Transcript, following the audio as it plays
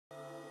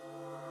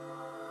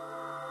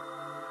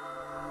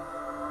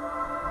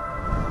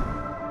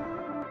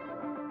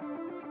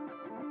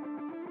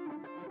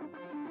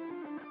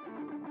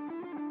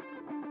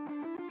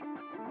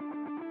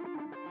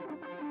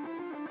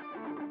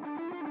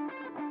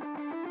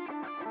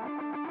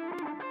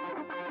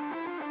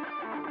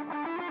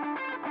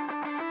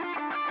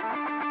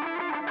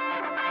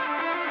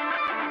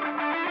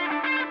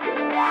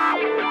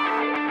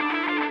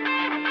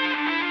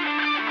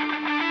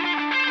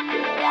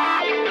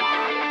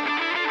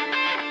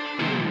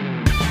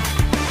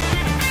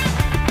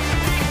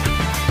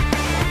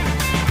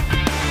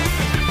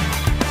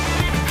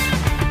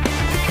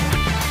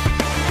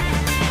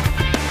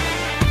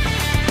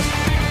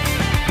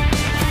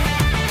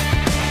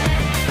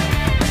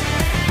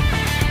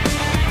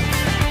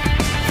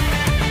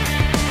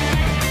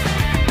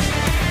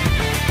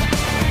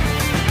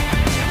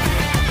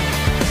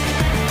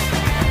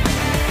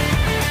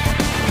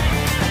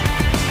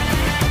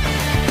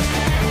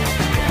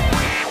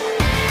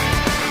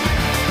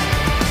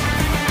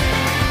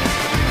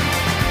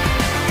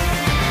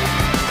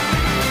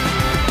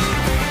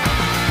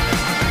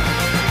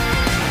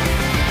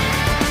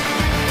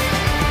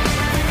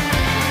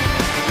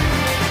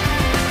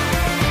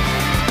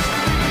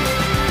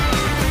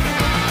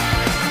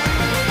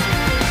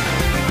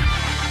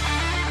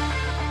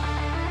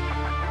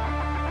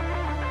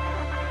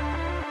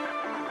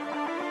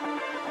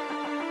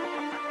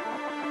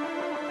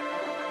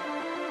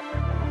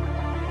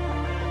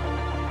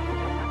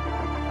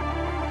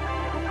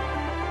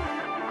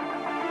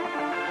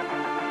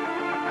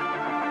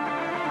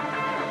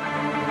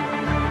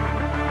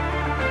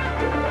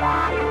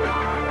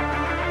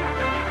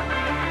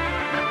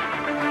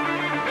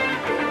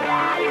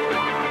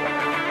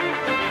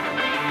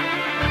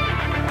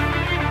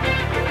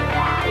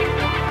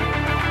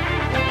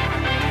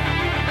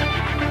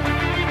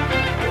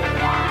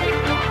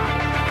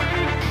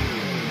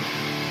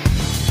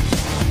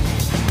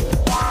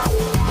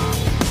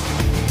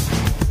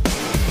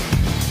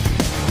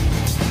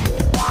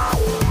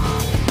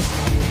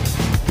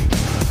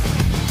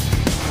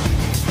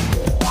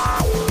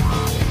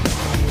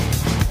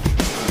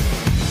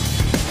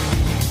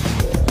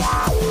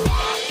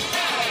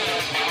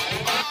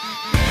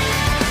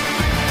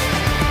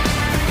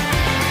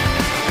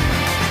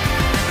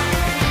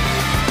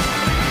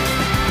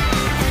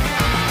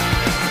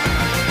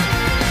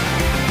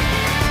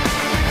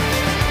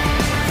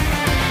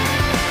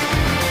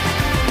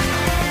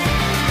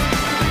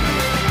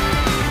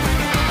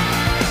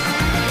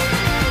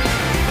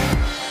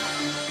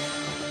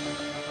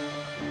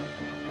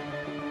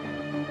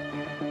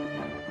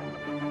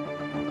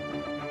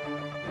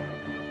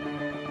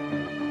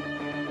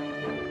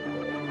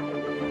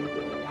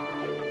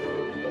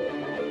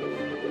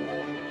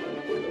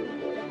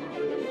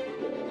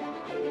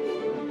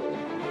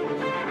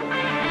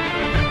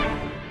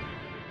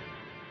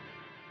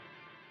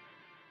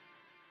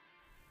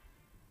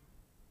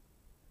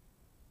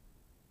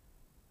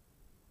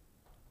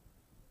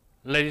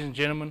Ladies and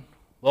gentlemen,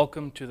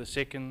 welcome to the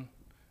second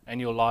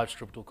annual live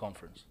Strip Tool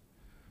Conference.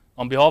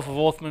 On behalf of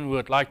Orthman, we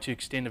would like to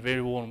extend a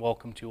very warm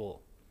welcome to you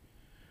all.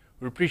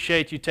 We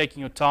appreciate you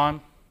taking your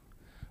time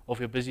off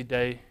your busy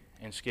day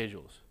and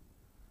schedules.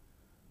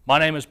 My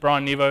name is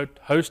Brian Nevote,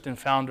 host and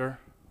founder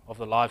of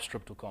the live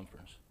Strip Tool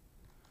Conference.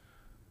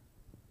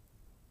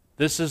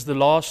 This is the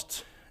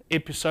last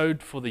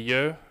episode for the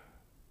year,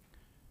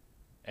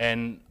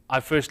 and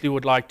I firstly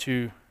would like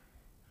to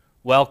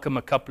welcome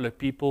a couple of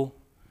people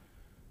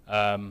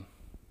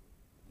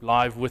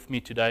live with me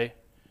today.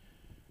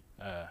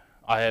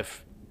 I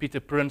have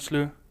Peter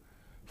Prinsloo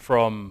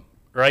from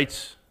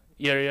Rates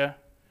area.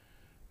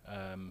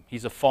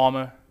 He's a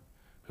farmer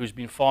who's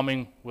been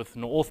farming with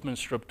an Orthman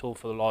strip tool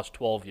for the last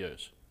 12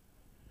 years.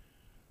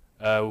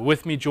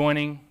 With me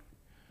joining,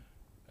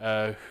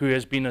 who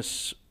has been a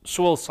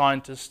soil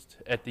scientist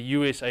at the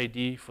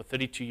USAID for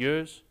 32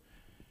 years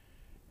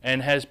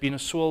and has been a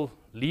soil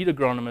lead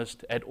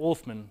agronomist at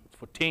Orthman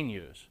for 10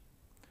 years,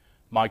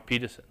 Mike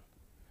Peterson.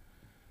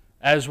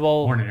 As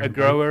well, Morning, a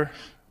grower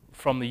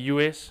from the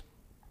US,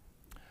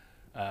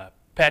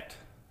 Pat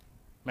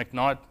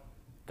McKnight.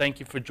 Thank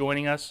you for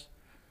joining us.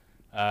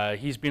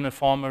 He's been a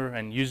farmer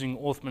and using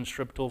Orthman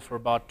strip tool for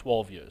about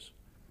 12 years.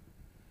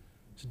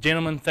 So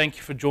gentlemen, thank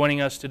you for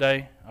joining us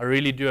today. I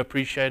really do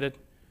appreciate it.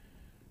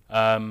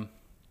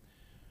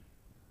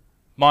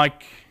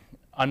 Mike,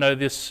 I know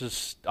this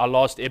is our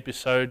last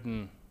episode,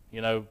 and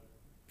you know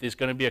there's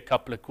going to be a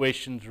couple of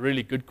questions,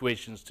 really good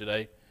questions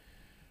today.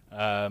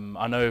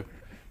 I know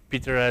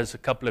Peter has a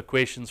couple of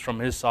questions from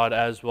his side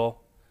as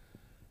well.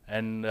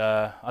 And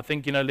I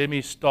think, let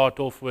me start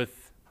off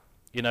with,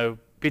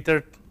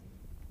 Peter,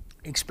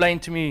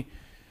 explain to me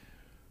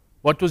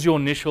what was your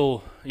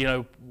initial,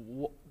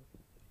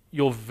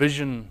 your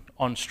vision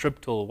on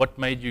strip tool? What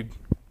made you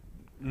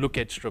look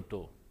at strip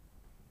tool?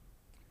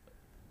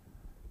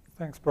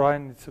 Thanks,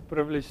 Brian. It's a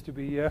privilege to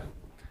be here.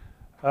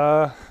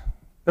 The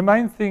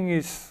main thing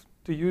is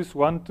to use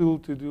one tool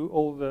to do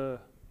all the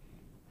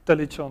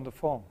tillage on the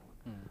farm.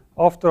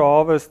 After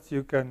harvest,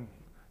 you can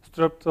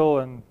strip till,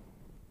 and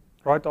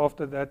right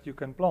after that, you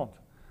can plant.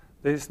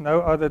 There's no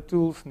other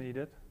tools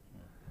needed.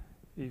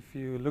 If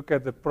you look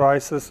at the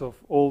prices of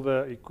all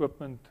the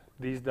equipment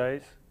these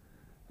days,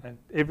 and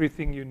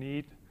everything you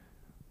need,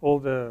 all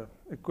the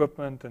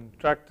equipment and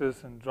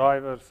tractors and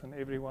drivers and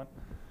everyone,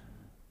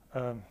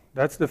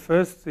 that's the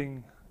first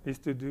thing, is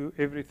to do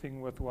everything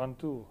with one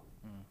tool.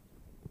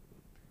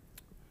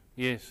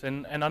 Yes,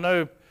 and I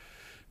know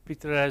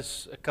Peter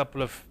has a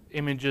couple of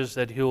images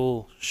that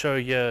he'll show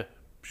here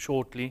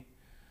shortly.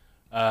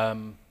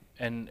 And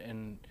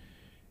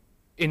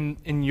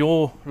in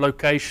your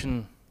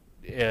location,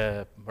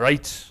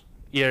 Rates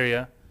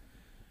area,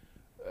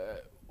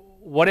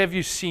 what have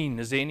you seen?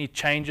 Is there any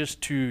changes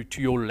to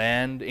your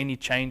land? Any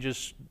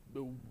changes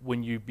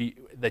when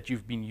that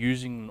you've been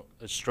using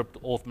a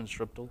Orthman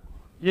strip tool?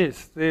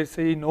 Yes, there's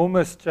an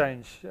enormous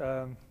change.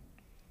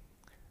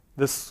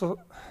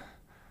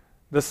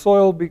 The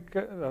soil,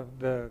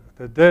 the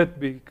dirt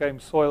became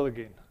soil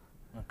again.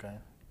 Okay.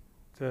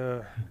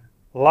 The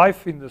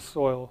life in the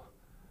soil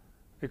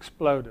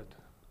exploded.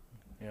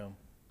 Yeah.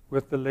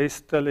 With the less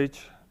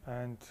tillage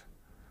and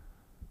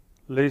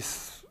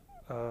less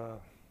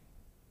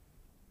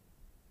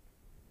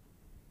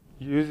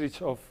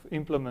usage of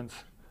implements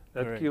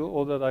that Correct. kill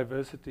all the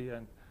diversity.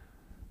 And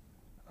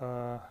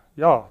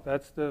yeah,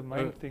 that's the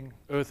main thing.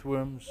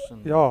 Earthworms.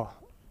 And Yeah,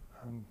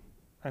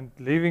 and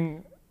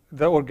leaving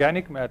the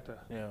organic matter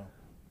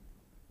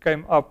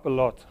came up a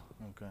lot.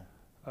 Okay.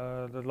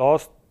 The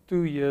last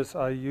 2 years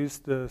I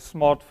used the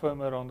smart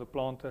firmer on the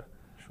planter,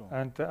 Sure.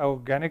 and the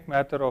organic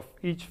matter of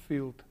each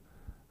field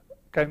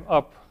came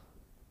up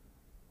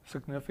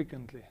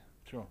significantly.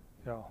 Sure.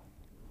 Yeah.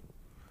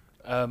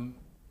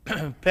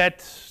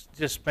 Pat,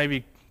 just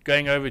maybe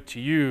going over to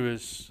you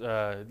is,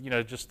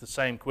 just the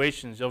same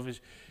questions.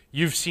 Obviously,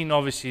 you've seen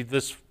obviously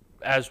this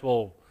as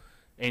well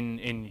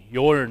in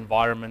your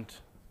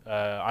environment.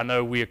 I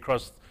know we're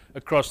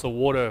across the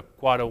water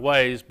quite a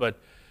ways, but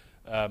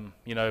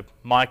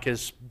Mike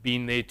has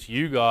been there to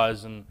you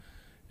guys, and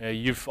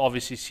you've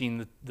obviously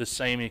seen the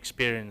same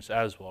experience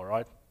as well,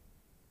 right?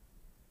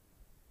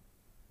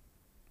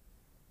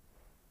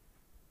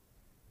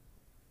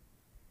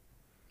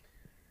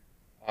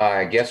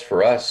 I guess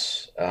for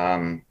us,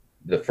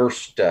 the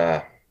first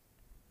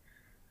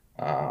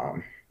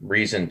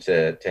reason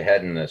to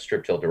head in the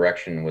strip till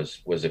direction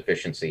was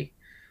efficiency.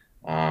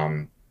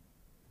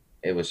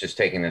 It was just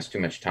taking us too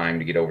much time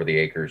to get over the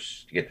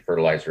acres, to get the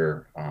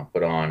fertilizer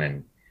put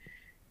on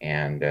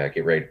and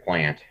get ready to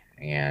plant.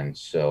 And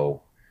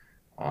so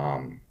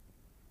running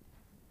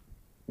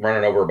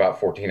over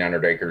about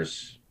 1,400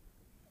 acres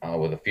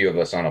with a few of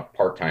us on a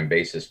part-time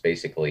basis,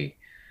 basically,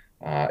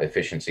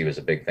 efficiency was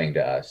a big thing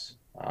to us.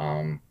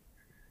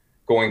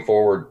 Going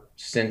forward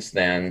since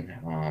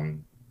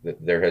then,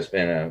 there has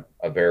been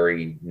a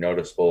very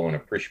noticeable and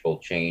appreciable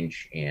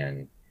change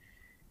in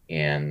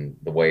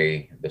the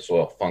way the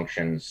soil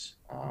functions.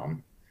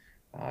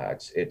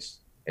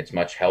 It's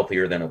much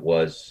healthier than it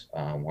was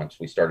once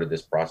we started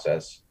this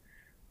process.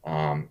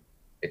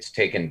 It's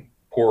taken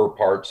poorer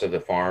parts of the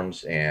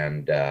farms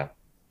and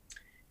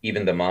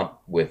evened them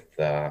up with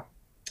the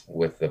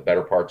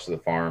better parts of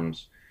the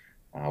farms.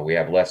 We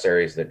have less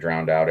areas that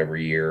drowned out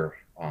every year.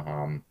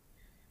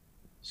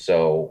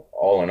 So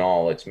all in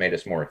all, it's made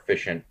us more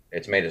efficient.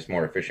 It's made us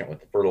more efficient with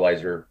the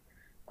fertilizer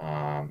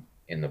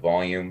in the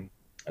volume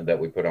that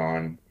we put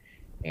on,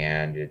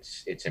 and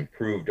it's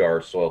improved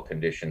our soil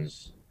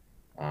conditions,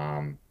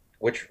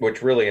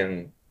 which really,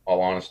 in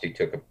all honesty,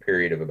 took a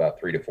period of about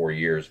 3 to 4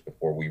 years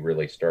before we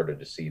really started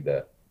to see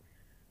the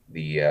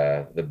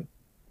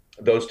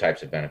those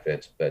types of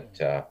benefits.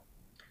 But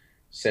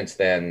since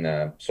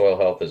then, soil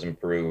health has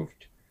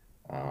improved,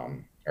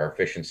 our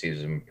efficiency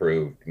has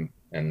improved,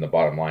 and the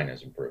bottom line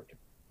has improved.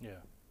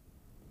 Yeah.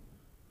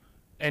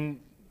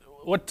 And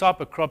what type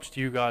of crops do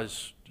you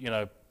guys,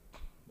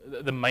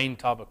 the main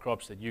type of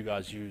crops that you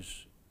guys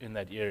use in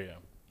that area?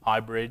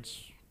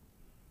 Hybrids?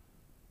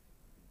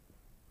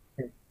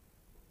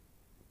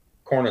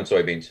 Corn and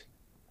soybeans.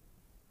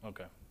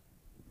 Okay.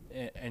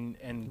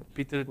 And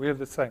Peter? We have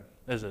the same.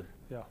 Is it?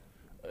 Yeah.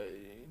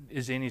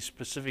 Is there any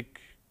specific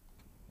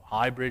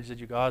hybrids that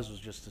you guys, or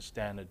just the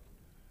standard?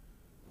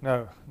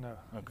 No.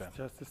 Okay. It's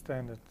just the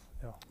standard.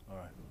 Yeah. All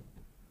right.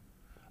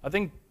 I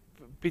think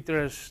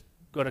Peter has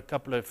got a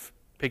couple of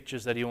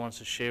pictures that he wants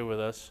to share with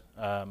us.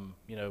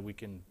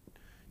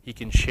 He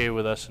can share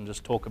with us and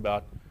just talk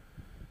about.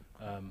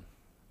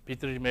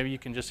 Peter, maybe you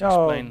can just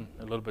explain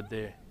a little bit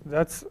there.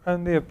 That's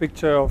only a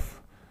picture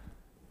of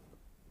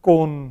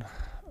corn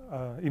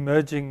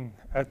emerging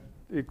at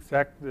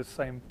exact the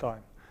same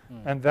time.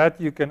 And that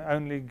you can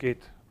only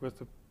get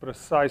with a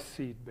precise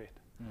seed bed.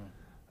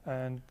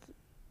 And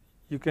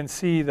you can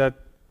see that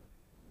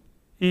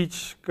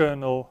each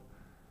kernel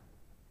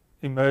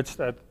emerged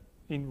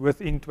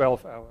within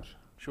 12 hours.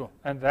 Sure.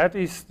 And that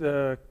is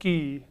the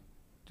key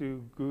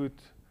to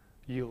good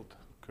yield.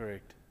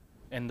 Correct.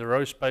 And the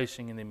row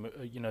spacing,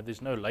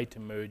 there's no late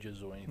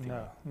emerges or anything.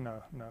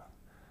 No.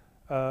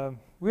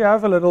 We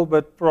have a little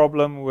bit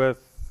problem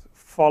with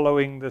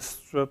following the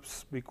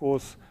strips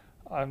because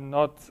I'm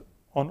not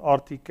on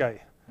RTK.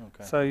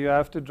 Okay. So you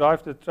have to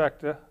drive the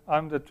tractor.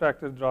 I'm the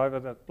tractor driver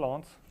that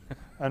plants,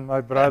 and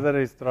my brother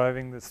is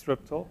driving the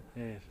strip till.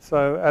 Yes.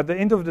 So at the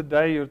end of the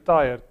day, you're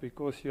tired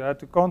because you had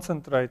to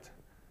concentrate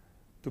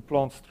to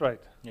plant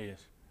straight.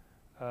 Yes.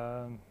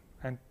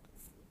 And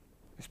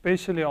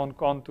especially on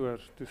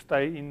contours to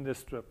stay in the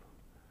strip.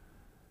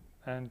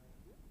 And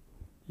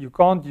you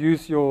can't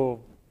use your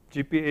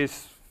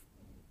GPS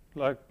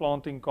like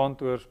planting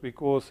contours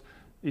because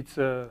it's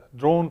a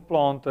drawn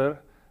planter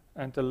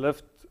and a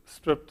lift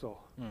strip till.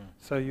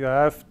 So you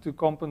have to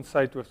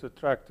compensate with the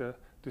tractor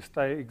to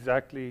stay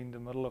exactly in the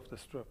middle of the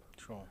strip.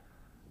 Sure.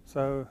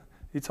 So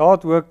it's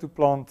hard work to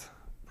plant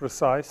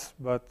precise,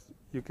 but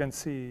you can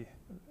see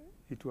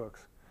it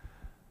works.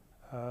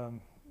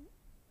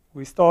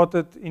 We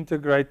started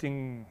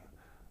integrating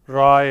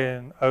rye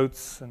and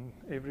oats and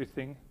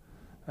everything,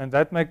 and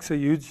that makes a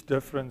huge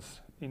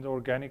difference in the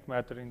organic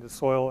matter in the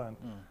soil. And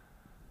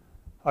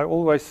I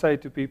always say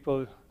to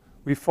people,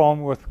 we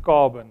farm with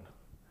carbon.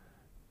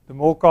 The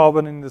more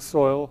carbon in the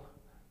soil,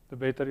 the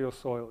better your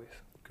soil is.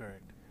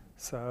 Correct.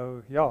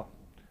 So, yeah.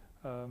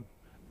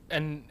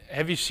 And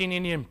have you seen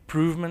any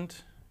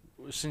improvement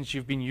since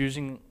you've been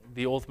using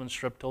the Orthman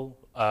strip till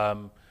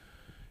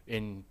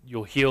in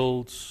your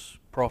yields,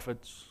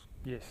 profits?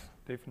 Yes,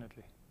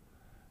 definitely.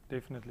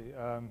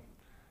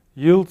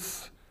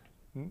 Yields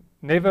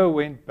never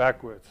went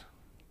backwards.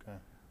 Okay.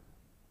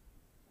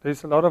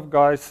 There's a lot of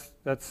guys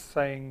that's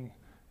saying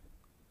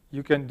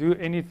you can do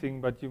anything,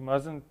 but you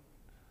mustn't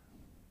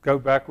go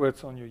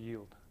backwards on your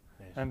yield.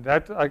 Yes. And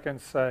that I can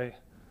say,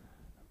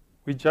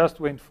 we just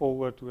went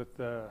forward with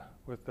the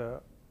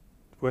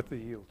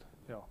yield.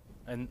 Yeah.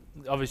 And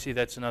obviously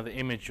that's another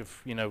image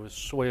of, with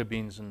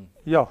soybeans and...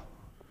 Yeah.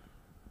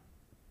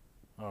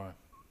 All right.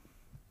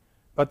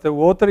 But the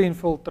water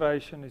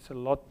infiltration is a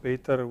lot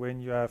better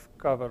when you have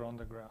cover on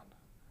the ground.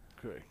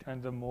 Correct.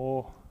 And the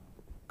more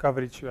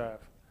coverage you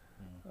have.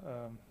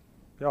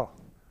 Yeah.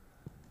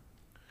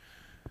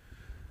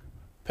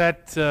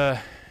 Pat,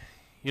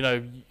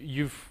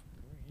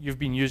 you've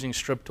been using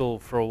strip till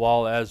for a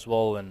while as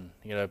well, and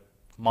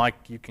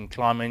Mike, you can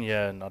climb in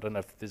here, and I don't know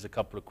if there's a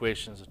couple of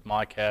questions that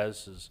Mike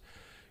has,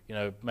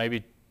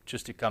 maybe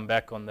just to come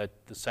back on the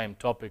same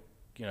topic,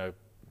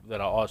 that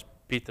I asked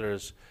Peter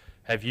is,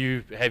 have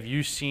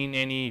you seen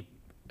any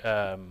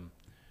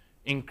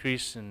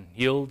increase in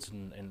yields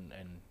and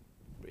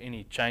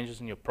any changes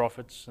in your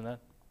profits and that?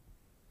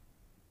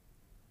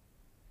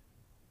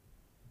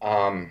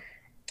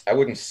 I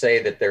wouldn't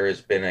say that there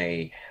has been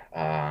a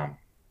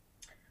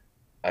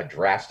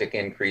drastic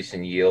increase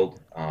in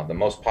yield. The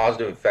most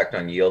positive effect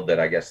on yield that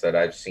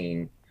I've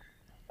seen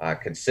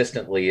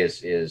consistently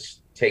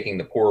is taking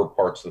the poorer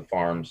parts of the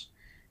farms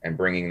and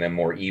bringing them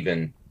more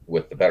even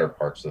with the better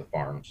parts of the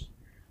farms.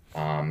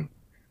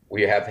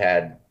 We have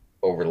had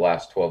over the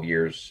last 12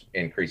 years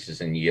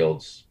increases in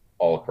yields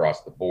all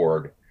across the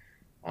board,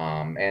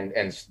 and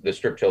the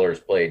strip tiller has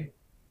played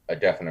a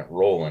definite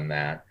role in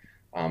that.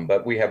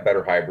 But we have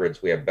better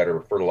hybrids, we have better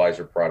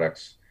fertilizer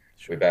products,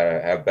 Sure. we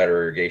have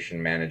better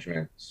irrigation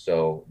management.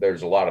 So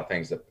there's a lot of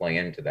things that play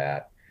into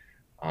that.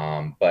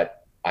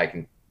 But I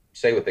can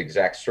say with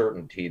exact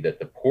certainty that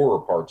the poorer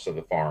parts of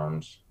the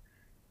farms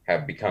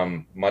have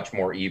become much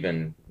more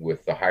even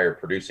with the higher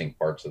producing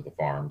parts of the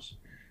farms.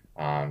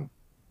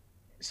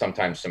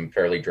 Sometimes some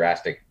fairly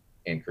drastic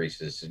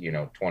increases,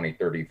 20,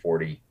 30,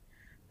 40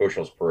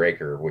 bushels per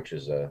acre, which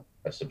is a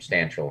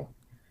substantial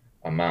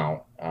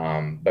amount.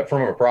 But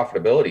from a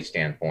profitability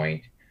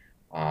standpoint,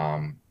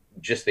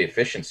 just the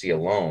efficiency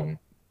alone,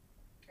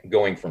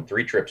 going from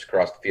 3 trips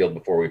across the field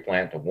before we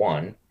plant to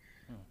 1,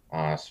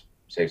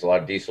 saves a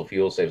lot of diesel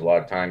fuel, saves a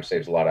lot of time,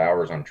 saves a lot of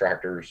hours on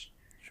tractors.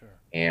 Sure.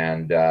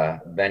 And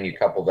then you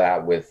couple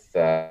that with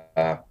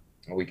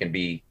we can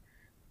be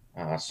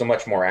so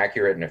much more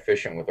accurate and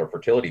efficient with our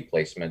fertility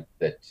placement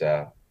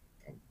that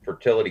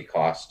fertility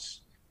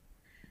costs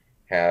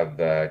have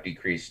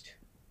decreased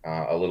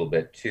a little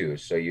bit too.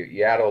 So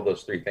you add all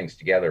those 3 things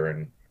together,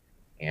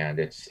 and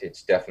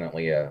it's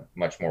definitely a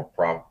much more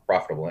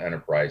profitable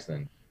enterprise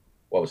than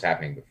what was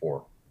happening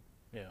before.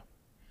 Yeah.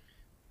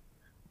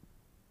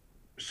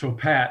 So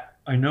Pat,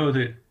 I know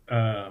that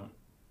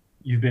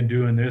you've been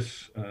doing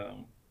this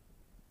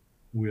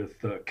with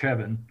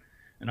Kevin,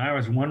 and I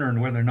was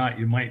wondering whether or not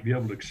you might be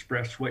able to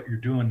express what you're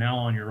doing now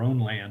on your own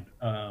land,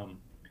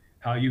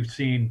 how you've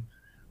seen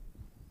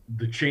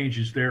the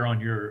changes there on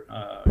your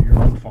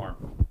own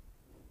farm.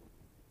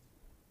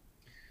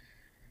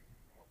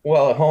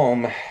 Well, at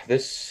home,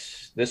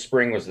 this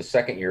spring was the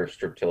 2nd year of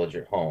strip tillage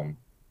at home,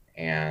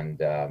 and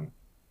the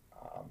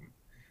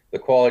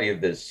quality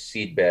of this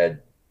seed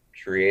bed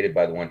created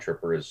by the one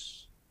tripper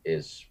is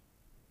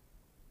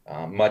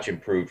much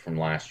improved from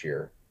last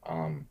year.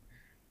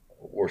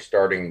 We're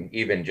starting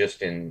even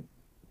just in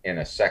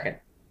a second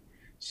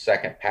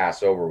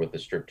pass over with the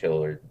strip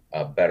tiller,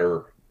 a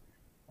better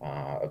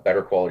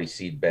quality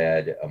seed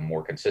bed, a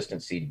more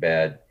consistent seed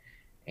bed,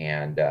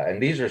 and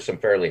these are some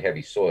fairly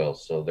heavy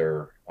soils, so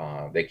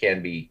they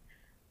can be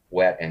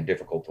wet and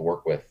difficult to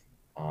work with.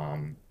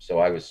 So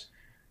I was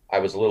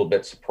a little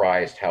bit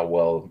surprised how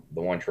well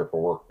the one tripper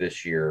worked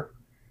this year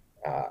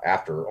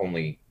after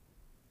only,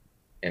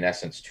 in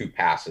essence, 2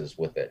 passes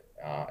with it,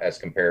 as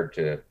compared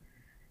to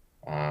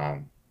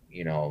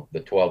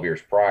the 12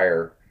 years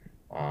prior.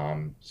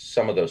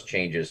 Some of those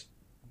changes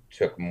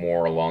took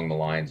more along the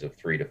lines of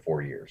 3 to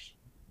 4 years.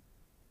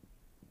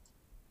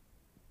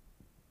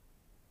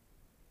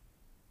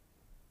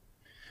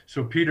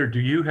 So Peter, do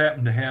you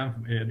happen to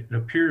have, it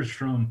appears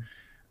from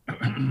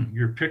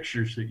your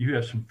pictures that you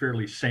have some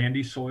fairly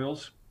sandy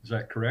soils, is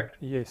that correct?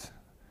 Yes.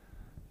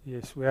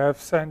 Yes, we have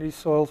sandy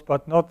soils,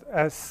 but not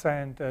as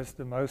sand as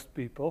the most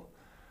people.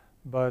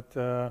 But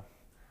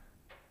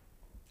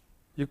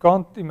you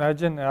can't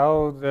imagine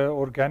how the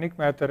organic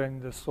matter in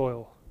the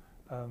soil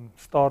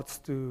starts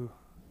to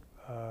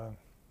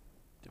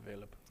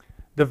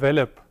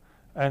develop.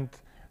 And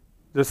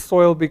the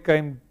soil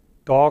became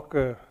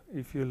darker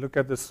if you look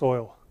at the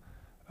soil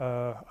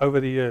over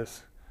the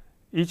years.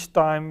 Each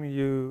time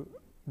you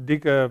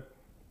dig a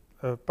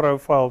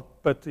profile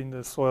pit in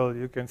the soil,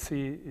 you can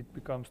see it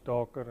becomes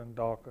darker and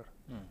darker.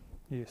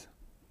 Yes.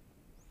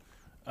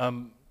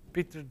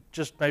 Peter,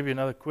 just maybe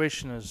another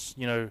question is,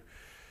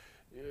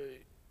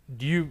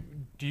 do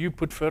you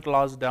put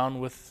fertilizer down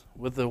with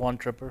the one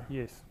tripper?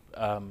 Yes.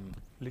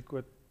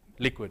 Liquid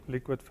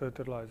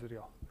fertilizer,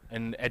 yeah.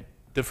 And at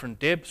different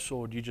depths,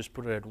 or do you just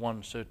put it at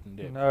one certain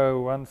depth?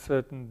 No, one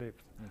certain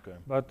depth. Okay.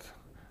 But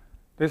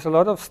there's a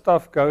lot of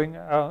stuff going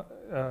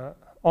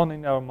on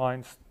in our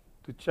minds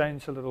to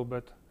change a little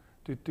bit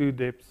to 2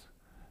 depths.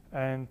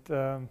 And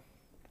the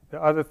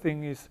other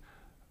thing is,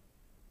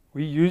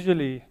 we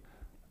usually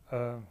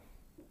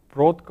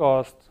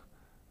broadcast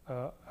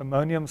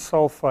ammonium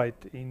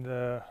sulfate in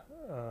the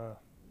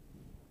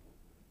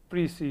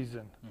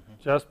pre-season,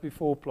 just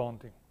before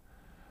planting.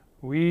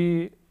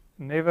 We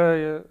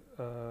never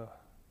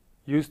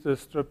use the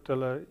strip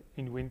tiller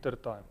in winter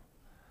time.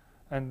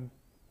 And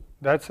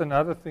that's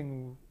another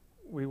thing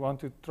we want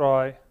to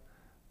try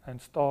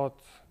and start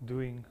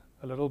doing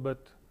a little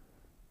bit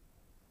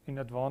in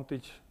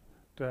advantage,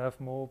 to have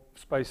more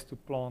space to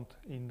plant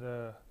in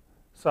the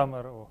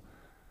summer, or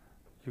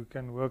you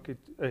can work it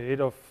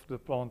ahead of the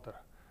planter,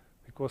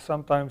 because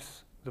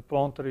sometimes the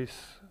planter is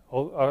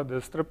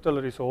the strip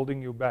tiller is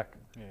holding you back.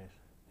 Yes.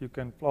 You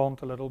can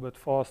plant a little bit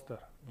faster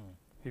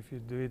if you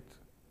do it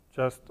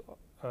just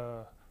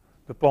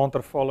the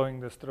planter following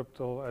the strip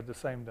till at the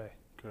same day.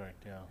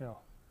 Correct. Yeah. Yeah.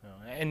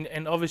 Yeah.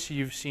 And obviously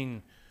you've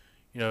seen,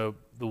 the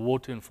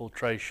water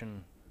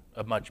infiltration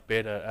much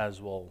better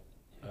as well.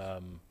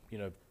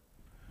 Yes.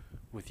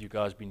 With you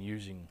guys been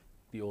using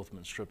the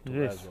Orthman strip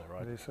tool as well,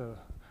 right?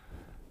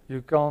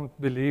 You can't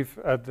believe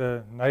at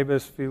the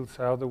neighbors' fields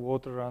how the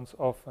water runs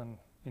off, and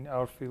in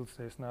our fields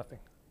there's nothing.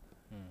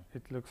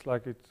 It looks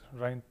like it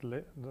rained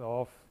the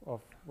half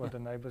of what the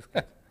neighbors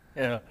get.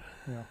 Yeah.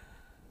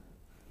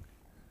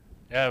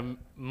 Yeah.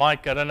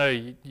 Mike, I don't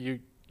know,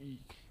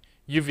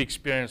 you've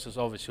experienced this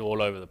obviously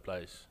all over the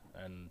place,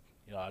 and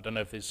I don't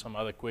know if there's some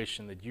other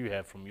question that you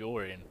have from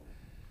your end.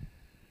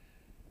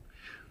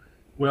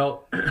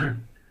 Well,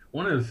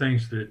 one of the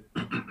things that,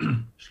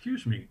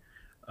 excuse me,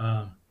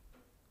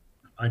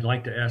 I'd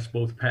like to ask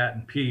both Pat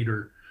and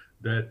Peter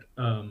that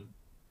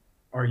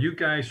are you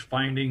guys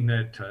finding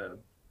that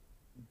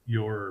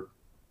your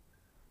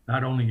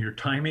not only your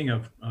timing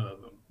of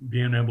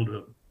being able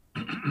to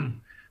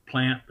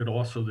plant, but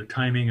also the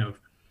timing of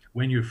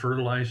when you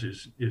fertilize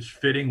is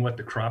fitting what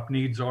the crop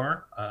needs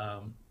are?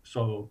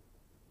 So,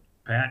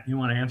 Pat, you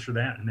want to answer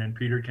that, and then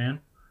Peter can?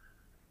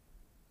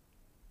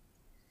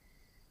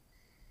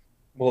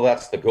 Well,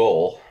 that's the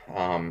goal.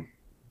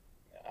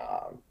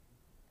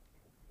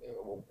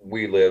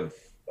 We live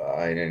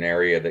in an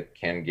area that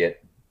can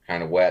get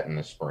kind of wet in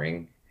the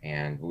spring,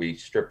 and we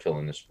strip till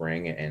in the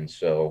spring, and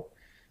so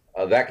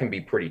that can be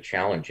pretty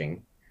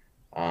challenging.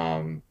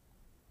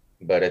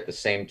 But at the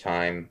same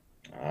time,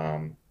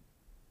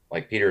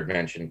 like Peter had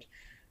mentioned,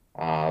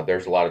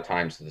 there's a lot of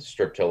times that the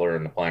strip tiller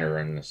and the planter are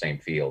in the same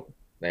field.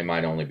 They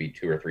might only be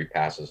 2 or 3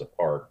 passes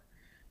apart.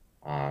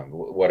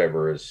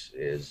 Whatever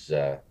is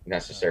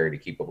necessary to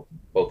keep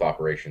both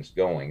operations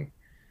going.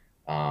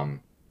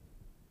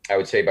 I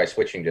would say by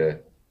switching to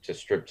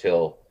strip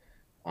till,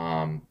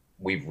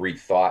 we've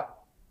rethought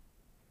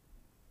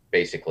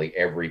basically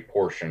every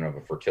portion of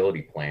a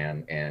fertility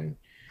plan and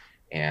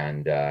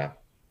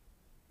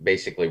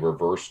basically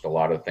reversed a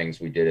lot of things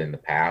we did in the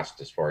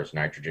past as far as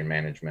nitrogen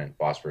management,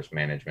 phosphorus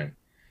management,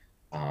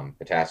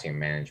 potassium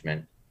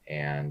management,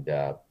 and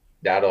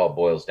that all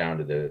boils down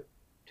to the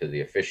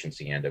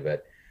efficiency end of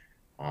it.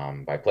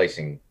 By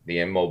placing the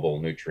immobile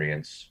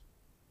nutrients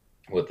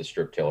with the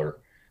strip tiller,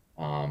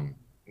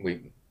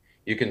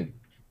 you can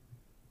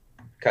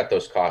cut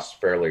those costs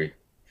fairly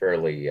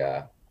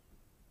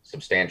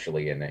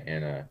substantially in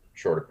a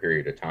shorter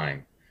period of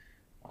time,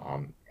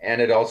 and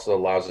it also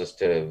allows us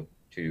to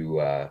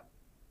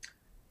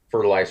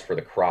fertilize for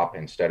the crop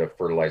instead of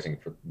fertilizing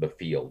for the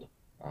field.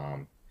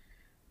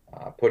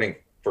 Putting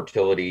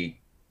fertility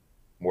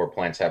where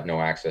plants have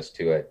no access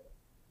to it,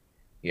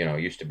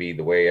 used to be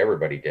the way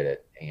everybody did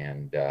it,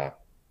 and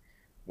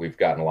we've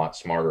gotten a lot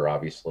smarter,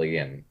 obviously,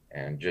 and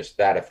just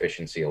that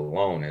efficiency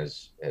alone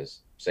has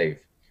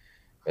saved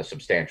a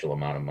substantial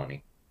amount of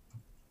money.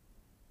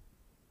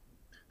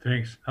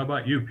 Thanks. How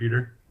about you,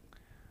 Peter?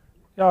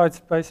 Yeah,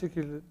 it's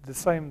basically the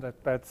same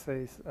that Pat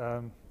says,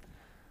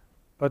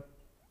 but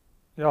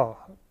yeah,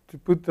 to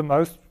put the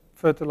most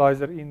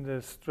fertilizer in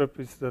the strip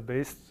is the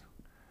best.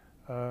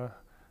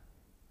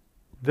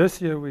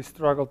 This year we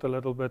struggled a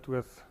little bit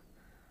with.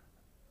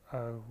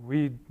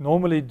 We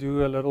normally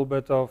do a little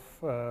bit of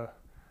the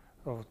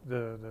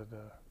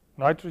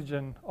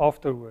nitrogen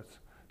afterwards,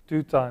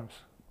 2 times,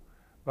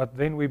 but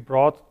then we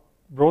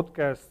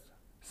broadcast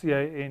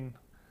CAN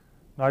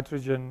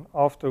nitrogen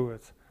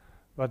afterwards.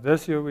 But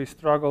this year we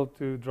struggled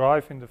to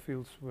drive in the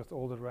fields with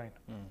all the rain.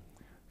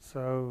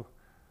 So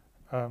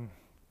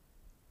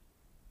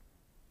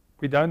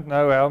we don't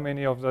know how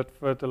many of that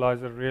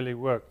fertilizer really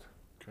worked.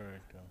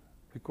 Correct.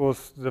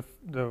 Because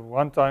the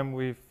one time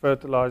we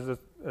fertilized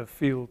a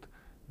field,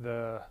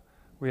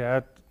 we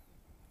had,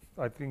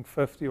 I think,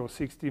 50 or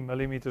 60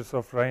 millimeters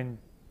of rain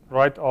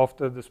right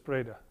after the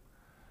spreader.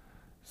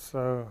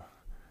 So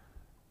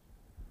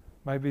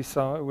maybe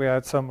we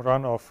had some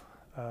runoff.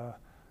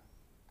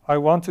 I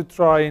want to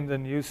try in the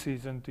new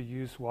season to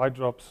use white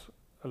drops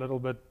a little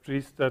bit.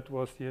 Dries, that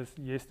was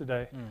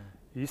yesterday.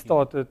 He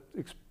started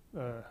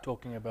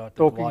talking about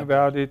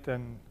it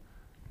and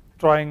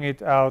trying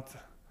it out.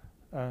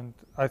 And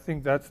I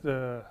think that's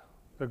the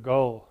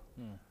goal,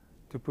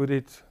 to put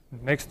it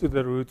next to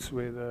the roots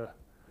where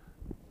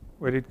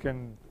it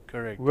can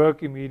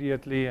work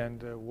immediately,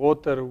 and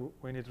water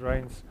when it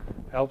rains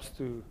helps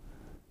to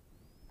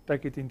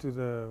take it into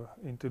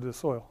the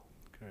soil.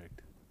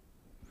 Correct.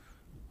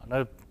 I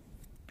know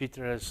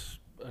Peter has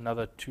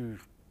another 2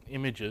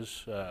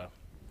 images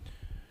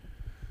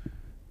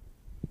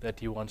that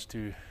he wants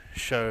to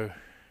show,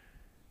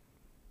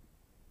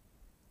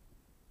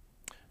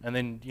 and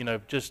then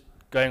just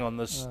going on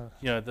this,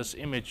 this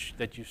image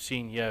that you've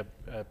seen here,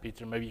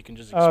 Peter, maybe you can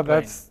just explain.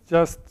 That's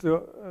just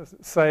to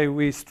say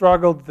we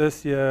struggled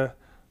this year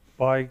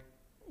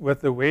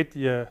with the wet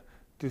year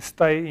to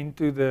stay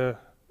into the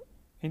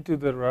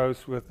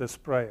rows with the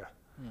sprayer,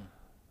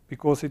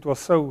 because it was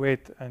so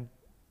wet, and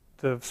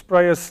the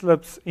sprayer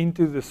slips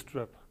into the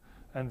strip,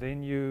 and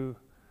then you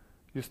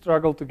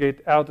struggle to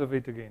get out of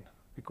it again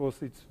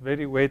because it's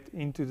very wet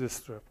into the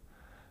strip.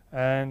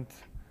 And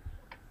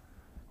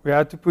we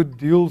had to put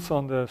duals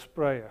on the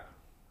sprayer,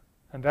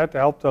 and that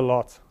helped a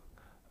lot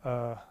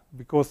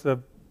because the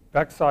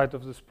backside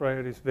of the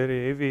sprayer is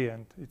very heavy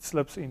and it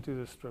slips into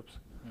the strips.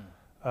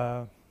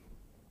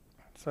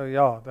 So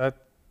yeah,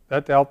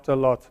 that helped a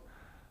lot.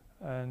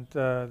 And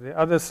the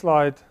other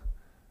slide.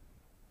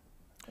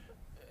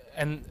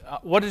 And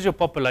what is your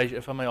population,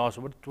 if I may ask?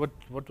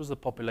 What was the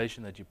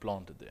population that you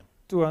planted there?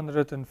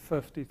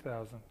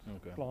 250,000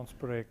 plants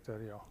per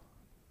hectare. Yeah.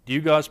 Do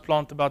you guys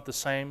plant about the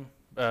same,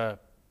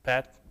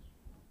 Pat?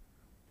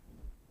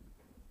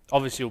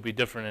 Obviously, it'll be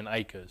different in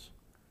acres.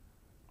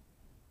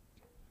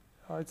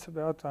 It's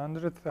about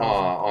 100,000.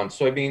 On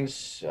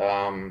soybeans,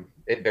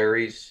 it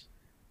varies,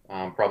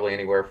 probably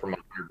anywhere from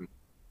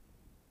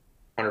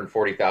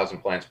 140,000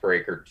 plants per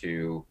acre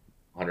to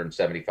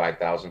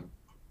 175,000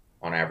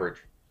 on average.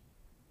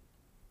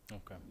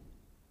 Okay.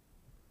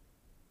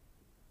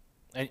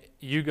 And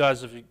you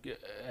guys,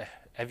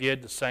 have you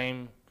had the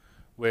same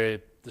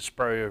where the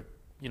sprayer,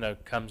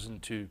 comes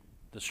into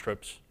the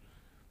strips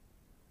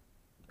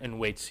in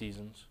wet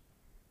seasons?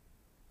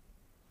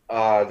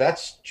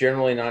 That's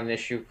generally not an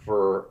issue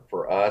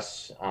for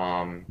us,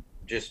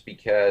 just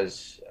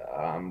because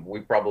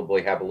we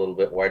probably have a little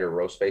bit wider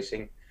row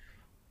spacing.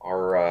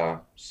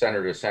 Our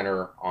center to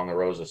center on the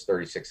rows is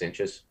 36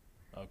 inches,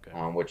 Okay.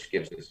 Which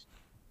gives us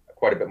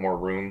quite a bit more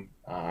room.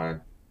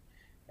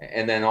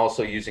 And then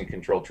also using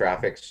controlled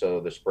traffic, so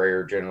the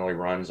sprayer generally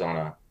runs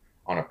on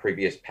a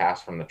previous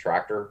pass from the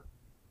tractor,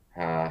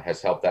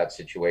 has helped that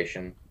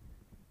situation.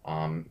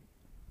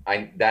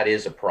 That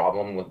is a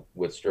problem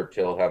with strip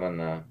till, having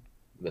the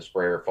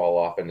sprayer fall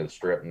off into the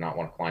strip and not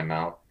want to climb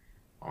out.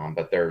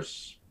 But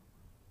there's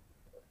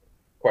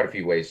quite a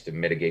few ways to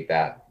mitigate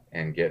that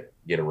and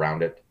get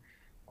around it.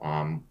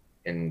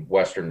 In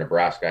western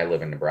Nebraska, I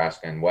live in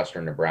Nebraska. In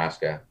western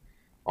Nebraska,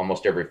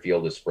 almost every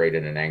field is sprayed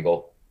at an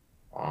angle,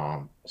 a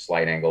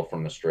slight angle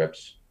from the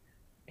strips,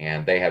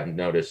 and they have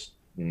noticed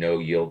no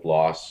yield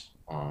loss.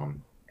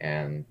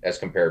 And as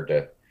compared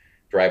to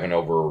driving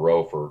over a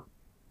row for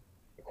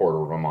a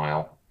quarter of a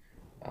mile.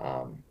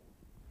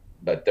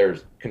 But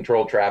there's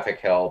controlled traffic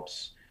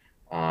helps.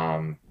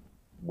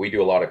 We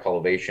do a lot of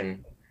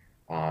cultivation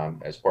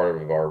as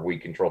part of our weed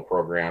control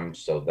program,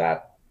 so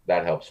that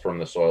helps firm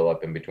the soil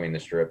up in between the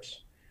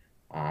strips.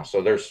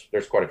 So there's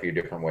quite a few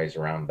different ways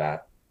around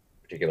that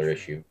particular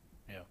issue.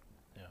 Yeah.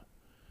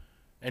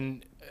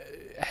 And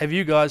have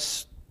you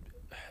guys,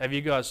 do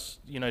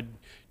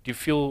you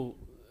feel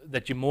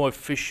that you're more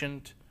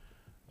efficient,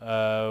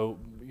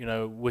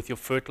 with your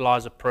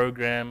fertilizer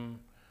program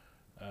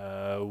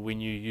when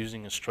you're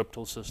using a strip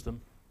till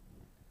system?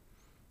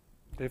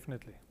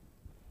 Definitely.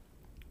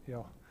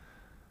 Yeah.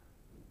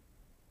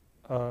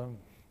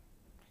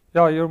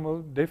 Yeah,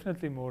 you're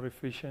definitely more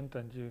efficient,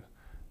 and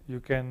you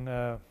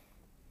can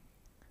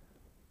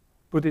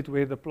put it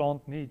where the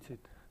plant needs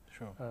it.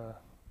 Sure.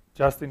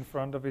 Just in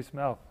front of his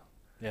mouth.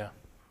 Yeah.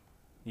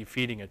 You're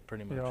feeding it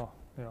pretty much.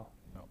 Yeah.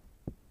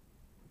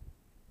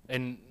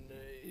 And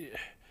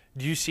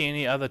do you see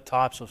any other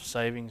types of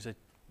savings that,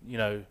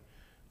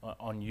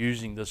 on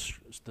using the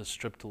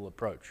strip till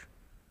approach?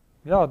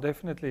 Yeah,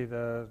 definitely.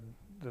 The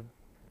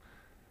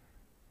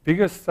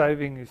biggest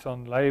saving is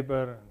on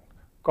labor and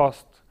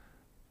cost,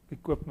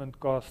 equipment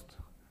cost,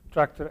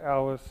 tractor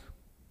hours.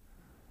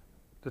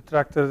 The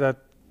tractor that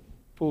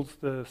pulls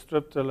the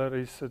strip tiller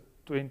is a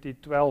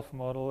 2012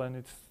 model, and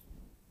it's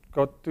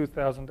got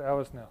 2,000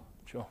 hours now.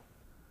 Sure.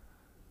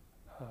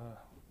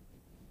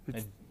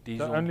 It's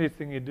diesel, the only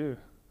thing you do.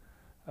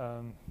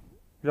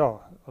 Yeah,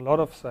 a lot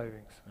of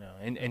savings. Yeah.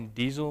 And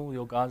diesel,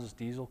 your guys'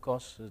 diesel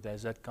costs,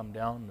 has that come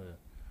down?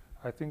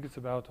 I think it's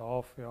about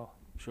half, yeah.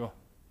 Sure.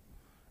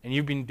 And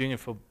you've been doing it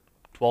for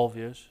 12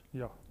 years?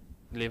 Yeah.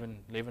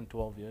 11,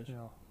 12 years?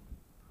 Yeah.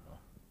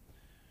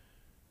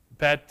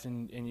 Pat,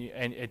 and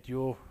at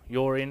your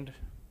end?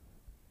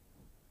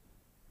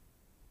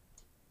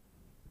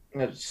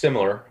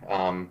 Similar.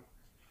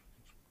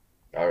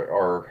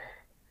 Our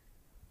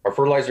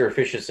fertilizer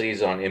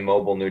efficiencies on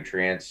immobile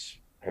nutrients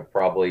have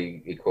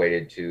probably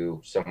equated to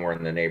somewhere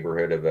in the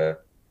neighborhood of a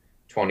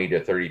 20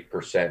 to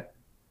 30%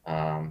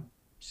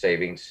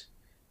 savings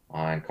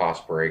on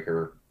cost per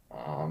acre,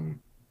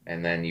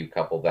 and then you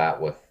couple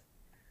that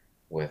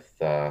with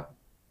the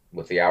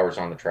hours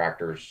on the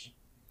tractors.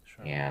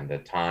 Sure. And the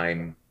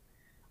time,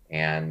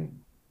 and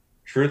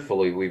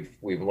truthfully,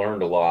 we've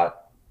learned a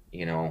lot,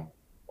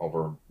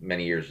 over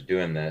many years of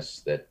doing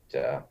this, that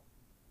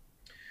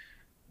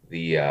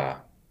the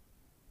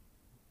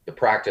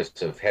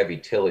practice of heavy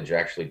tillage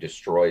actually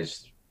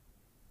destroys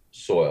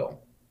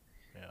soil.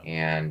 Yeah.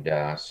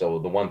 And so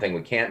the one thing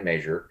we can't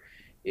measure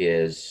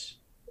is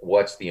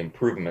what's the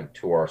improvement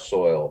to our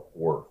soil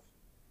worth.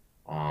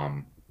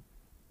 And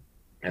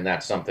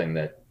that's something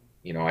that,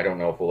 I don't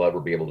know if we'll ever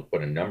be able to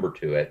put a number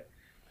to it.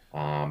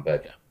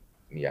 But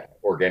yeah,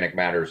 organic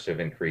matters have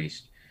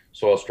increased.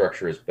 Soil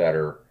structure is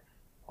better.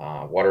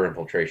 Water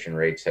infiltration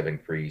rates have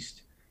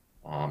increased.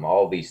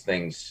 All these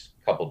things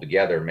coupled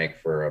together make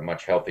for a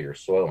much healthier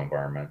soil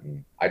environment.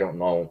 And I don't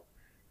know,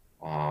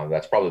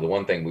 that's probably the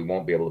one thing we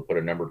won't be able to put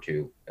a number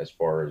to as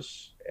far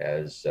as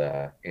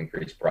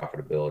increased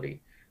profitability.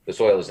 The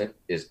soil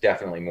is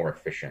definitely more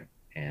efficient,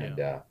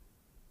 and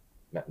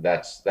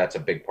that's a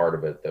big part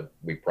of it that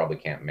we probably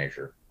can't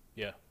measure.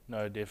 Yeah,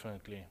 no,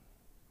 definitely.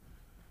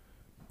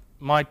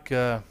 Mike,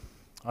 I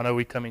know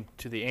we're coming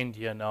to the end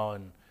here now,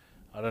 and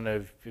I don't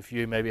know if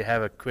you maybe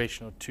have a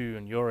question or two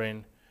on your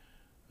end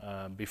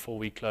before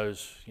we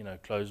close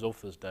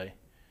off this day.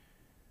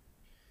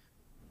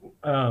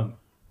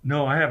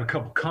 No, I have a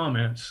couple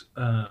comments.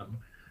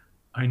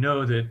 I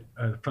know that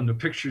from the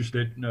pictures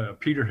that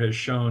Peter has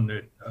shown,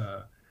 that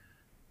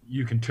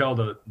you can tell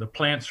the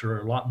plants are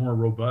a lot more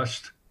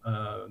robust.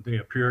 They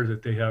appear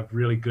that they have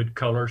really good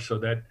color. So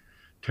that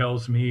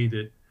tells me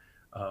that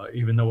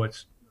even though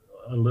it's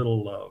a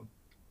little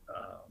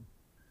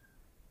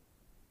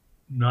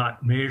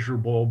not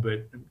measurable,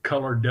 but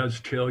color does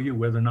tell you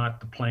whether or not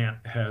the plant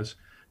has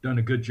done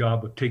a good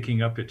job of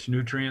taking up its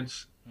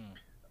nutrients.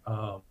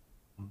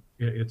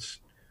 It's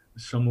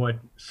somewhat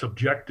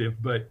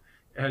subjective, but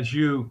as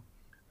you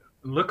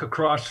look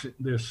across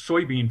this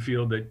soybean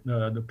field, that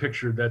the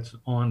picture that's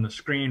on the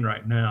screen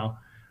right now,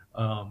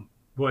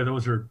 boy,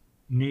 those are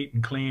neat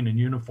and clean and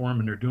uniform,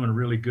 and they're doing a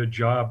really good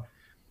job.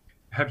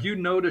 Have you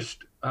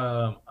noticed,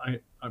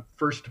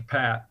 first to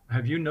Pat,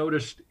 have you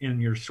noticed in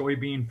your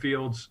soybean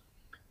fields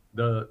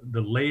the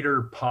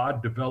later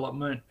pod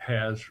development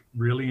has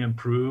really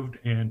improved?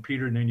 And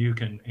Peter, then you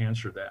can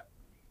answer that.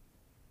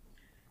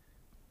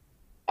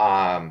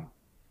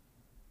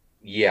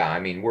 Yeah, I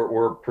mean,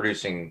 we're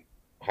producing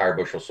higher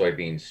bushel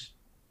soybeans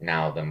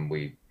now than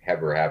we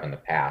ever have in the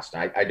past.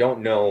 I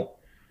don't know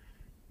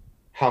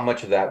how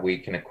much of that we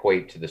can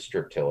equate to the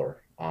strip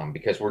tiller,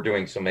 because we're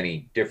doing so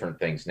many different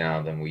things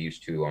now than we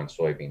used to on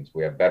soybeans.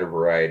 We have better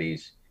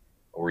varieties.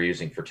 We're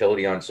using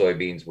fertility on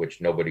soybeans, which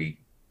nobody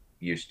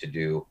used to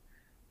do.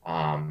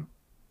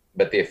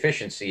 But the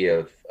efficiency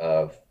of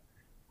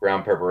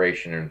ground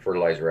preparation and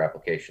fertilizer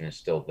application is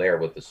still there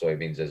with the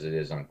soybeans as it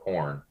is on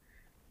corn.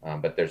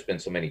 But there's been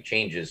so many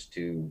changes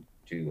to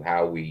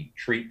how we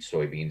treat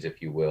soybeans,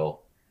 if you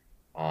will,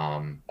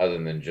 other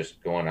than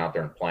just going out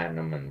there and planting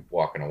them and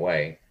walking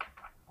away.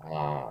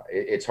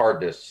 It's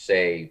hard to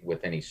say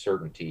with any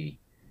certainty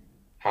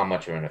how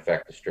much of an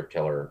effect the strip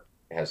tiller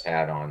has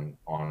had on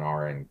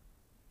our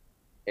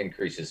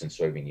increases in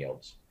soybean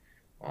yields.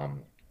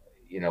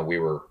 We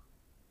were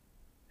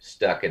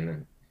stuck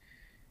in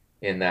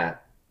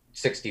that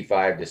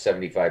 65 to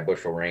 75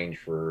 bushel range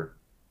for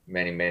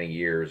many, many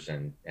years,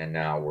 and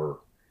now we're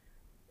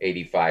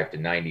 85 to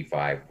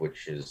 95,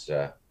 which is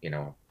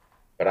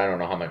but I don't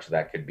know how much of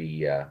that could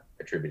be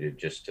attributed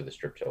just to the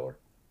strip tiller.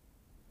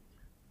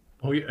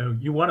 Oh,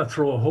 you want to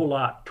throw a whole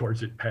lot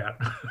towards it, Pat.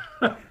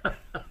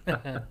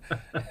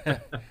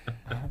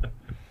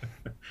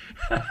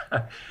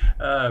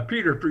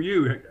 Peter, for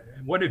you,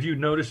 what have you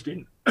noticed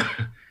in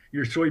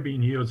your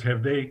soybean yields?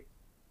 Have they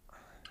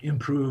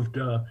improved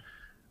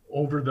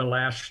over the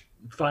last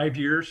 5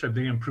 years? Have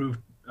they improved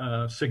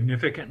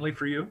significantly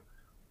for you?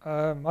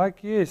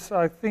 Mike, yes,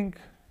 I think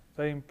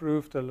they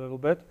improved a little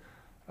bit.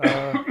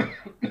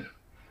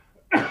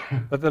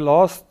 But the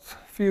last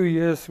few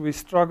years we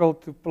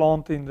struggled to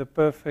plant in the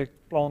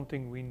perfect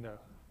planting window.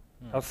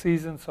 Our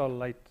seasons are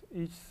late.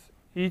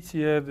 Each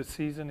year the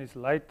season is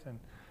late, and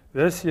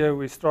this year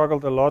we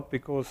struggled a lot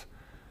because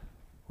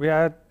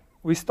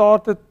we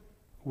started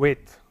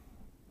wet.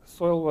 The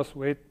soil was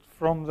wet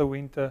from the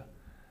winter,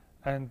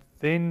 and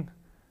then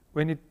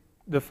when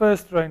the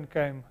first rain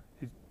came,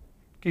 it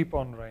kept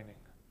on raining.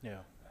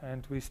 Yeah.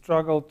 And we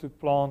struggled to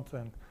plant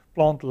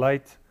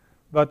late.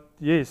 But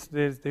yes,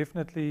 there's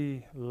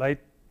definitely late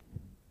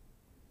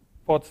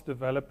pods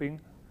developing,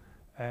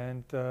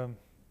 and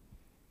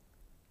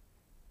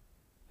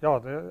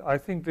I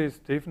think there's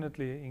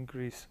definitely an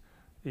increase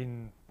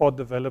in pod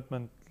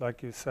development,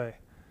 like you say,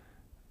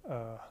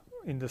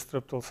 in the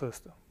strip till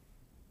system.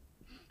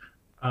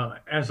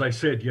 As I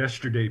said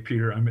yesterday,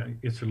 Peter, I mean,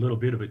 it's a little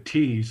bit of a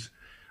tease.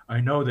 I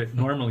know that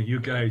normally you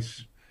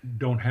guys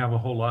don't have a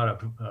whole lot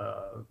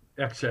of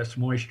excess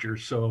moisture,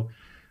 so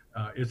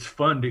it's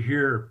fun to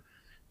hear.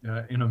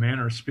 In a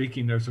manner of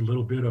speaking, there's a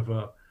little bit of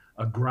a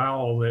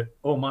growl that,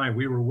 oh my,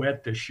 we were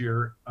wet this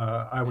year.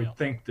 I would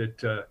think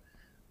that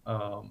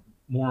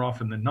more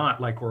often than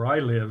not, like where I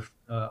live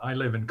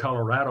in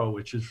Colorado,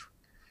 which is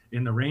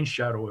in the rain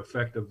shadow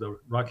effect of the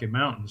Rocky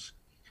Mountains.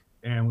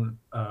 And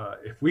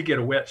if we get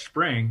a wet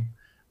spring,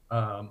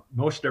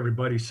 most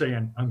everybody's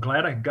saying, I'm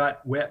glad I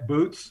got wet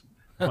boots,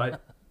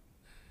 but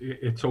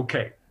it's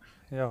okay.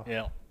 Yeah.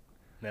 Yeah.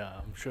 Yeah,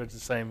 I'm sure it's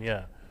the same.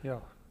 Yeah. Yeah.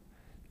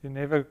 You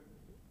never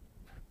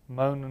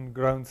moan and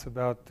groans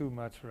about too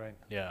much rain.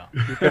 Yeah.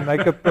 You can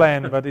make a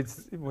plan, but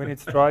when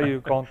it's dry,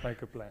 you can't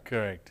make a plan.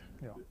 Correct.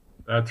 Yeah.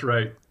 That's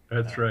right.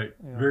 That's right.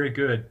 Yeah. Very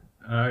good.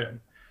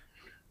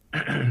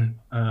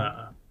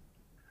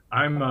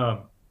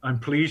 I'm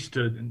pleased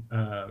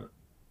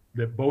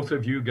that both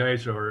of you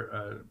guys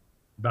are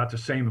about the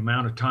same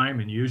amount of time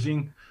in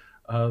using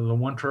the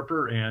One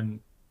Tripper, and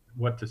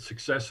what the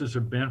successes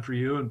have been for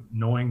you, and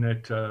knowing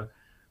that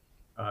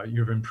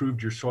you've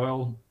improved your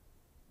soil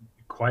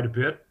quite a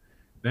bit.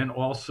 Then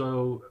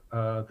also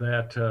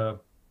that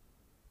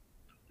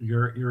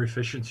your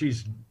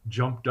efficiencies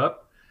jumped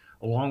up.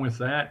 Along with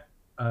that,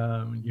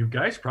 you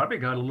guys probably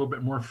got a little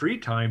bit more free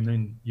time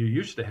than you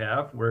used to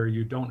have, where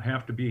you don't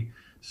have to be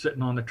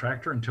sitting on the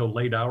tractor until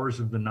late hours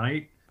of the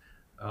night,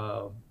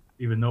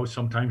 even though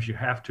sometimes you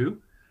have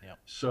to. Yep.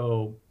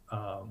 So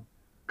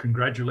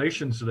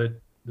congratulations that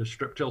the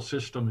strip till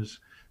system is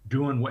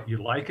doing what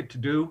you like it to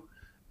do.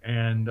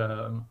 And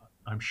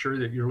I'm sure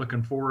that you're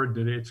looking forward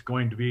that it's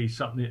going to be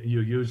something that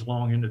you use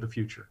long into the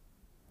future.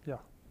 Yeah,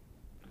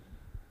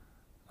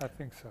 I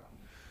think so.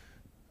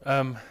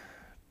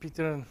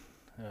 Peter and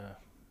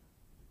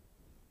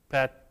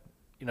Pat,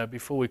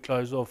 before we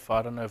close off,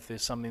 I don't know if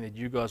there's something that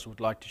you guys would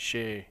like to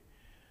share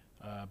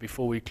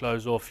before we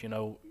close off,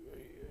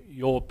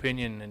 your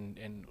opinion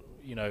and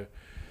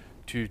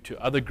to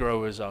other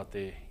growers out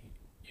there,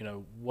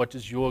 what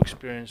is your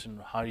experience and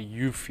how do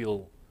you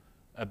feel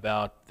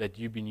about that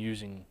you've been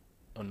using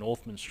a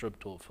Northman strip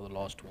tool for the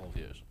last 12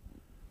 years?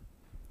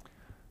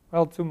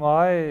 Well, to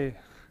my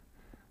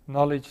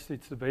knowledge,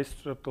 it's the best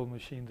strip tool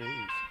machine there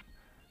is.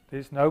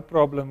 There's no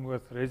problem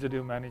with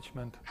residue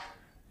management.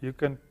 You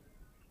can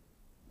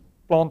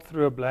plant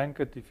through a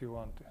blanket if you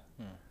want to.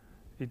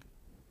 It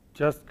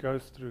just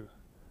goes through.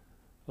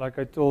 Like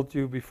I told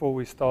you before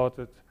we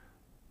started,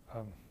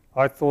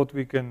 I thought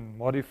we can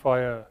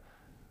modify a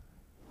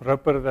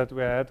ripper that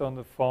we had on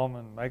the farm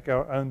and make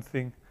our own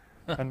thing.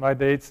 And my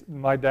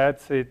dad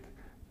said,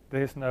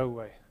 there's no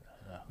way.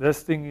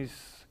 This thing is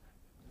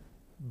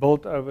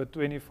built over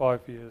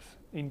 25 years.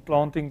 In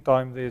planting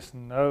time, there's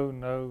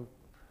no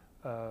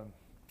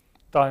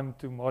time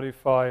to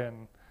modify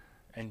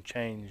and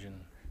change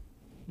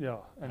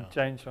and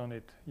change on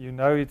it. You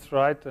know it's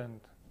right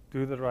and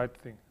do the right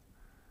thing.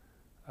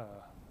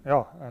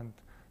 And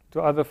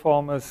to other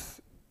farmers,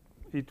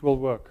 it will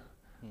work.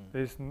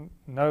 There's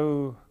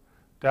no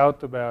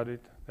doubt about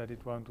it that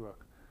it won't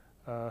work.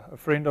 A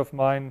friend of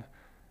mine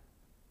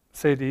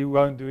said he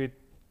won't do it.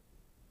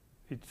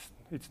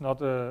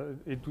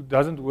 It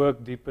doesn't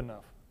work deep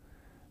enough.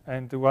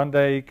 And one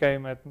day he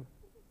came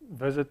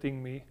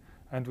visiting me,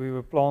 and we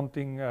were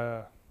planting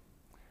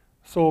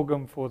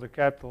sorghum for the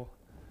cattle.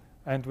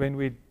 And when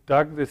we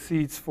dug the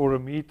seeds for a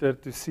meter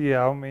to see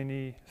how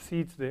many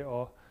seeds there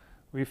are,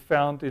 we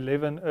found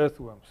 11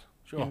 earthworms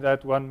in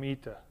that 1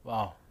 meter.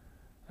 Wow.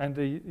 And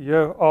the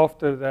year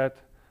after that,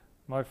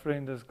 my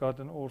friend has got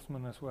an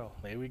horseman as well.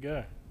 There we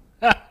go.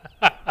 Yeah.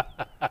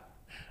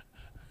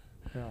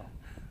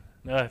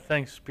 No,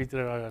 thanks,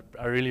 Peter.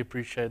 I really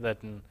appreciate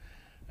that. And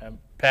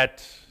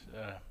Pat,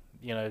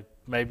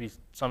 maybe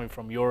something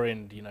from your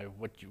end.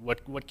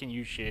 What can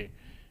you share,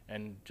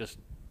 and just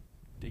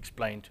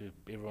explain to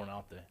everyone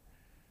out there?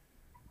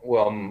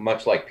 Well,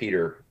 much like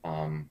Peter,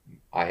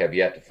 I have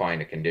yet to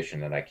find a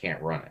condition that I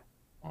can't run it,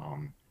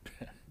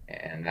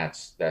 and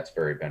that's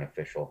very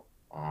beneficial.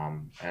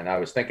 And I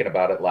was thinking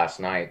about it last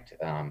night.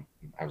 I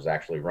was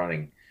actually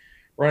running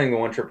the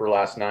one tripper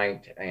last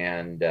night,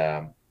 and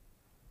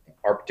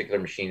our particular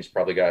machine's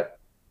probably got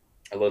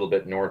a little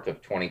bit north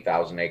of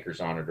 20,000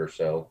 acres on it or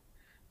so.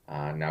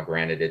 Now,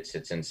 granted, it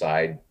sits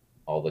inside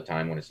all the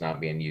time when it's not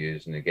being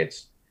used, and it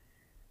gets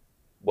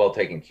well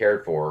taken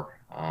care for.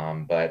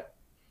 But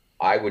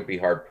I would be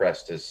hard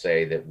pressed to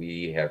say that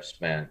we have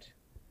spent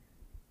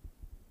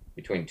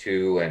between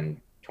 $200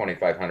 and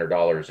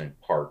 $2,500 in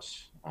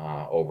parts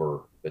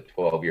over the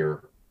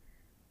 12-year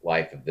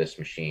life of this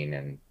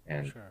machine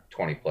and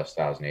 20+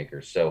 thousand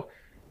acres. So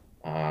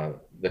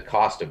the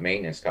cost of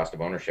maintenance, cost of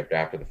ownership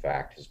after the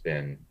fact has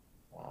been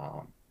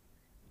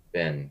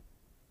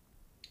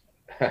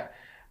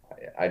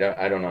I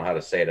don't know how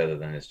to say it other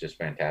than it's just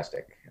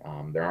fantastic.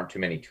 There aren't too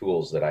many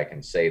tools that I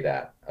can say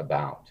that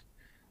about.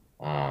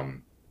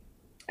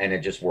 And it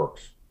just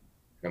works.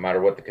 No matter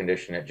what the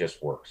condition, it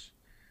just works.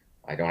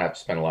 I don't have to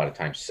spend a lot of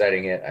time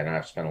setting it. I don't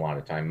have to spend a lot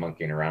of time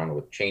monkeying around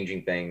with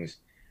changing things.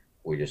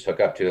 We just hook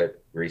up to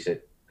it, grease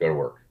it, go to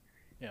work.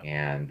 Yeah.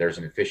 And there's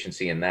an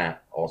efficiency in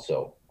that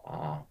also.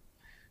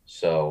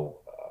 So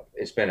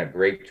it's been a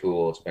great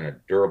tool. It's been a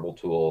durable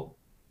tool.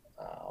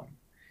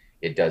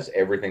 It does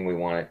everything we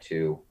want it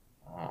to.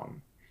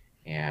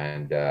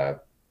 And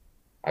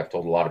I've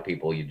told a lot of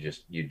people, you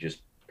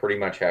just pretty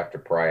much have to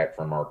pry it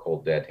from our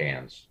cold dead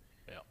hands.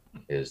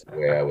 Is the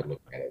way I would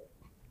look at it.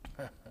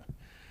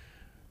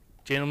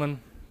 Gentlemen,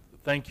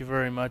 thank you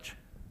very much.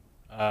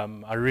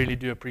 I really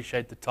do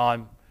appreciate the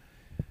time.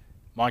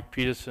 Mike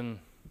Peterson,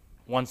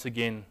 once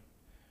again,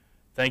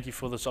 thank you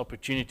for this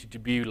opportunity to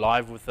be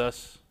live with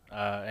us,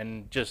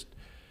 and just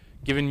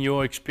given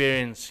your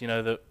experience,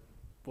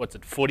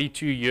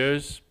 42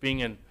 years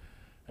being an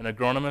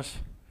agronomist,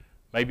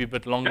 maybe a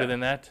bit longer than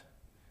that.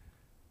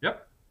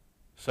 Yep.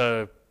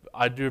 So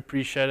I do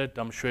appreciate it.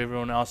 I'm sure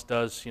everyone else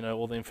does,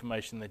 all the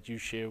information that you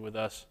share with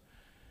us.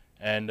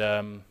 And,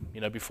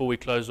 before we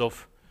close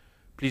off,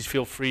 please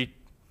feel free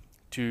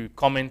to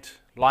comment,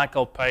 like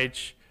our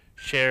page,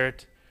 share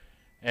it.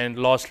 And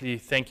lastly,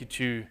 thank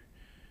you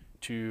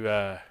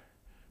to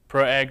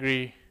Pro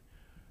Agri,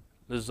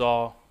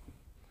 Lazar,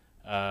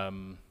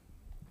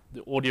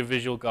 the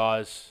audiovisual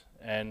guys,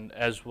 and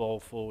as well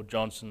for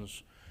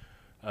Johnson's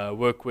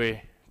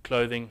workwear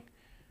clothing.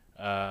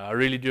 I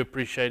really do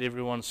appreciate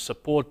everyone's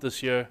support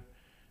this year,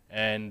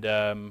 and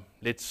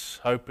let's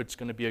hope it's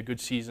going to be a good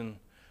season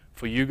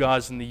for you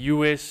guys in the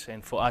US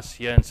and for us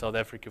here in South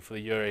Africa for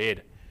the year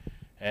ahead.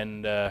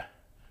 And I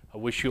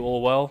wish you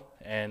all well,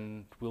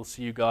 and we'll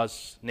see you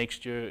guys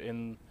next year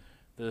in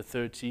the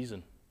 3rd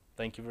season.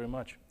 Thank you very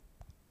much.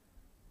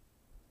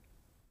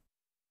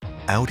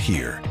 Out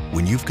here,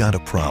 when you've got a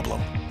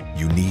problem,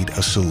 you need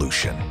a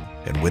solution.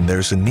 And when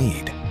there's a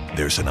need,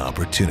 there's an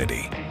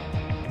opportunity.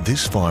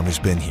 This farm has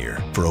been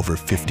here for over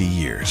 50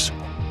 years.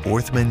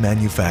 Orthman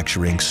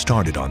Manufacturing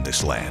started on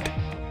this land,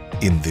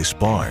 in this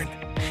barn,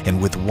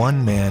 and with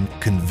one man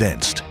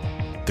convinced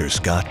there's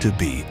got to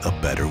be a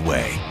better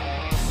way.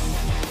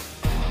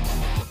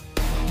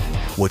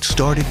 What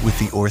started with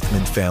the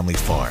Orthman family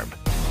farm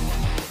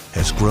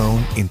has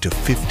grown into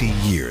 50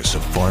 years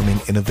of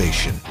farming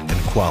innovation and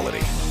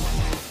quality,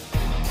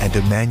 and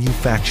a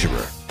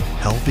manufacturer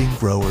helping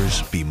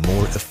growers be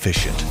more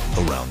efficient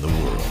around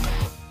the world.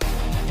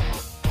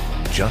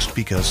 Just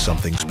because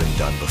something's been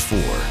done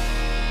before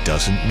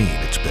doesn't mean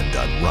it's been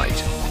done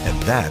right,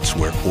 and that's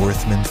where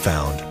Orthman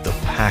found the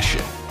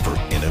passion for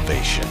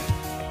innovation.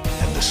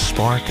 And the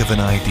spark of an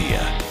idea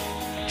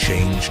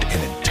changed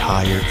an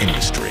entire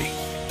industry.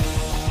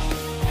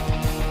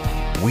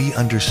 We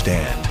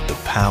understand the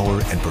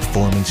power and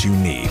performance you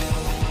need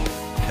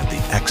and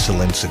the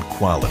excellence and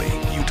quality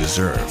you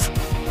deserve.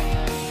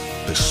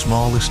 The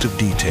smallest of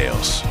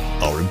details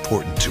are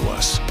important to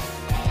us.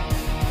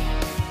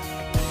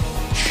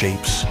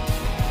 Shapes,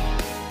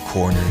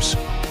 corners,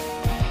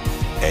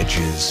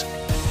 edges,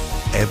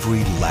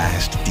 every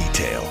last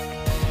detail.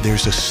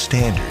 There's a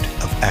standard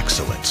of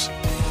excellence,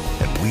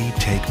 and we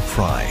take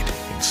pride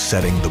in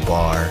setting the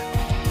bar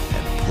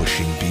and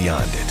pushing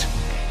beyond it.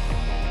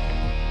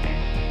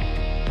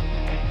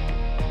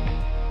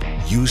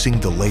 Using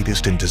the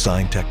latest in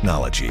design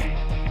technology,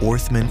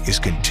 Orthman is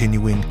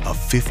continuing a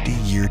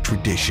 50-year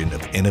tradition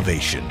of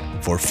innovation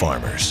for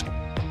farmers.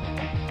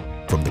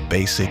 From the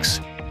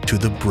basics to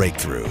the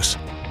breakthroughs.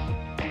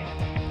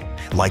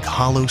 Like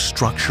hollow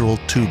structural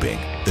tubing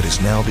that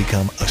has now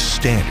become a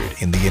standard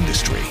in the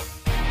industry.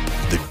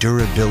 The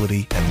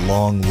durability and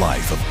long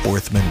life of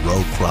Orthman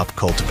row crop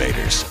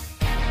cultivators.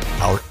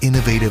 Our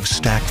innovative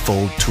stack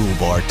fold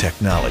toolbar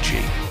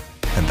technology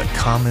and the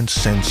common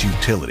sense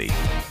utility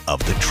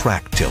of the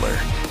track tiller.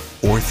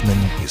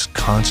 Orthman is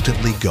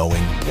constantly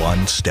going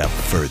one step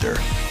further,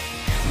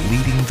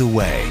 leading the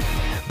way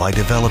by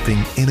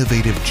developing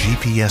innovative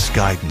GPS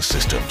guidance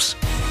systems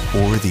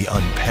or the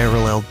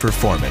unparalleled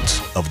performance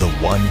of the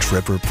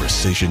one-tripper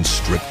precision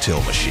strip till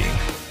machine.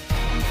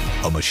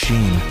 A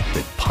machine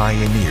that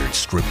pioneered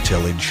strip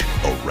tillage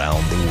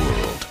around the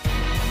world.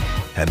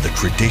 And the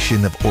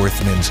tradition of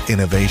Orthman's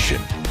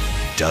innovation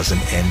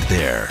doesn't end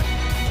there.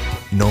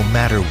 No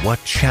matter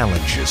what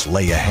challenges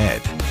lay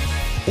ahead,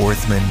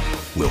 Orthman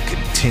will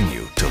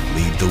continue to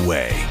lead the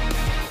way.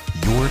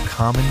 Your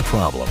common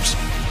problems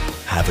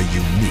have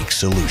a unique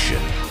solution.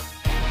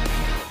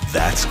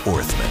 That's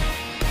Orthman.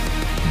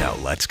 Now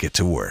let's get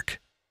to work.